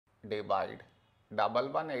divide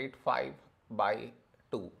 1185 by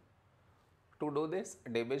 2. To do this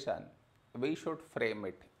division, we should frame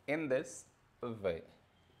it in this way.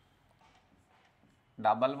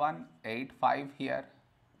 1185 here,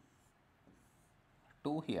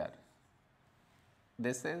 2 here.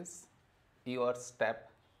 This is your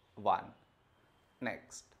step 1.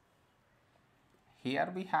 Next,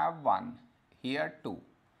 here we have 1, here 2.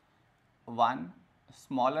 1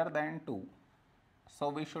 smaller than 2. So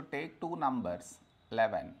we should take two numbers,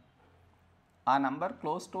 11. A number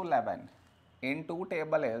close to 11 in 2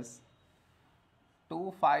 table is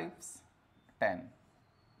 2 5s 10.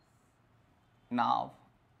 Now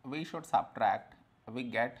we should subtract, we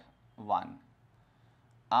get 1.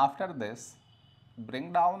 After this,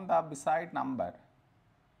 bring down the beside number.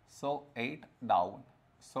 So 8 down,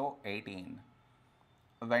 so 18.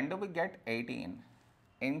 When do we get 18?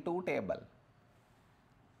 In 2 table,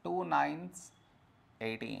 2 9s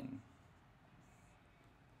 18.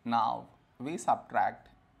 Now we subtract,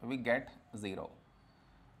 we get 0.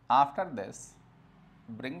 After this,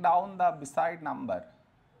 bring down the beside number.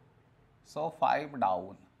 So 5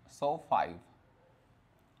 down, so 5.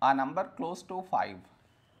 A number close to 5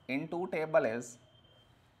 in 2 table is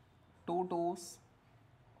 2 2s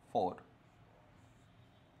 4.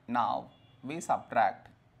 Now we subtract,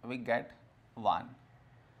 we get 1.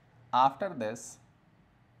 After this,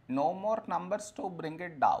 no more numbers to bring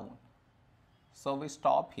it down. So we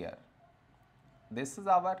stop here. This is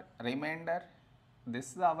our remainder,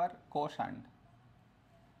 this is our quotient.